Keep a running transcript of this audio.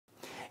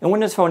In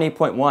Windows Phone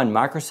 8.1,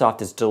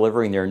 Microsoft is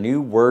delivering their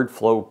new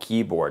WordFlow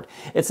keyboard.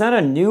 It's not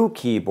a new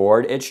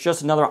keyboard, it's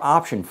just another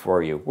option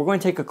for you. We're going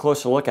to take a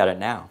closer look at it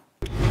now.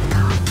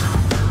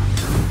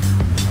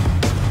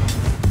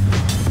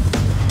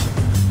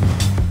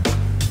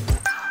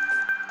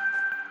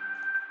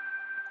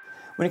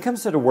 When it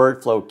comes to the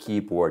WordFlow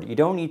keyboard, you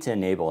don't need to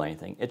enable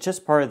anything. It's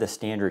just part of the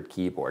standard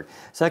keyboard.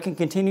 So I can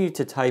continue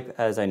to type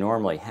as I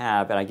normally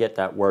have and I get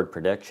that word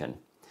prediction.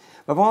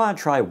 But if I want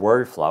to try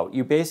WordFlow,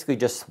 you basically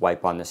just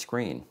swipe on the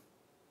screen.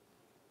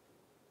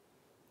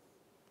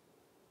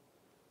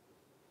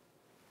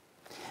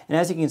 And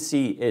as you can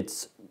see,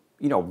 it's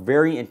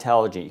very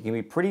intelligent. You can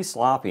be pretty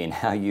sloppy in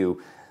how you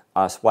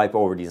swipe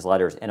over these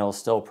letters and it'll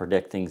still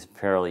predict things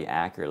fairly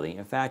accurately.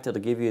 In fact,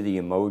 it'll give you the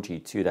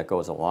emoji too that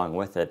goes along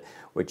with it,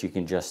 which you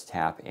can just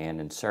tap and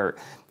insert.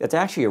 It's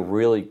actually a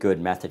really good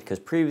method because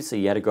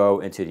previously you had to go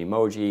into the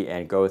emoji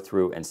and go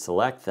through and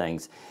select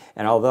things.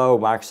 And although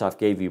Microsoft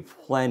gave you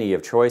plenty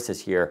of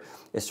choices here,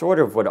 it sort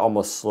of would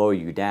almost slow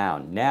you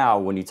down. Now,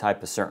 when you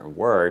type a certain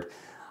word,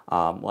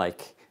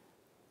 like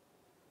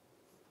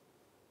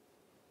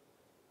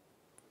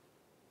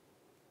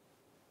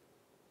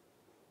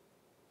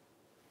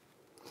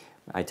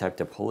I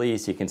typed a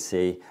police, you can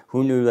see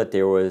who knew that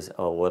there was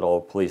a little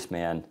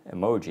policeman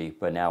emoji,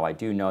 but now I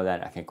do know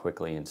that I can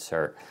quickly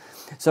insert.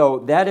 So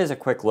that is a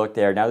quick look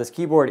there. Now this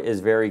keyboard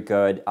is very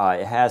good.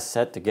 It has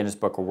set the Guinness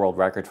Book of World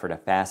Records for the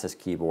fastest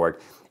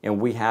keyboard,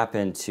 and we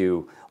happen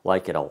to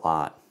like it a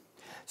lot.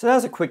 So that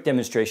was a quick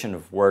demonstration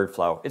of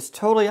WordFlow. It's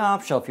totally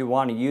optional if you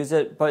want to use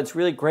it, but it's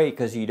really great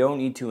because you don't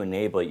need to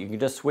enable it. You can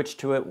just switch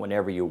to it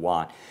whenever you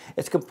want.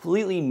 It's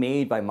completely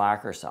made by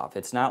Microsoft.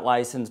 It's not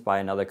licensed by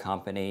another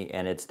company,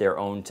 and it's their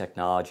own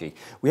technology.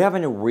 We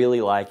happen to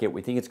really like it.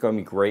 We think it's going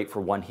to be great for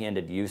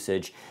one-handed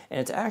usage, and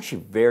it's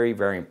actually very,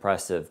 very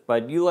impressive.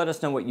 But you let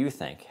us know what you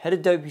think. Head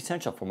to WP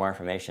Central for more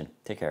information.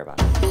 Take care,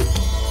 everybody.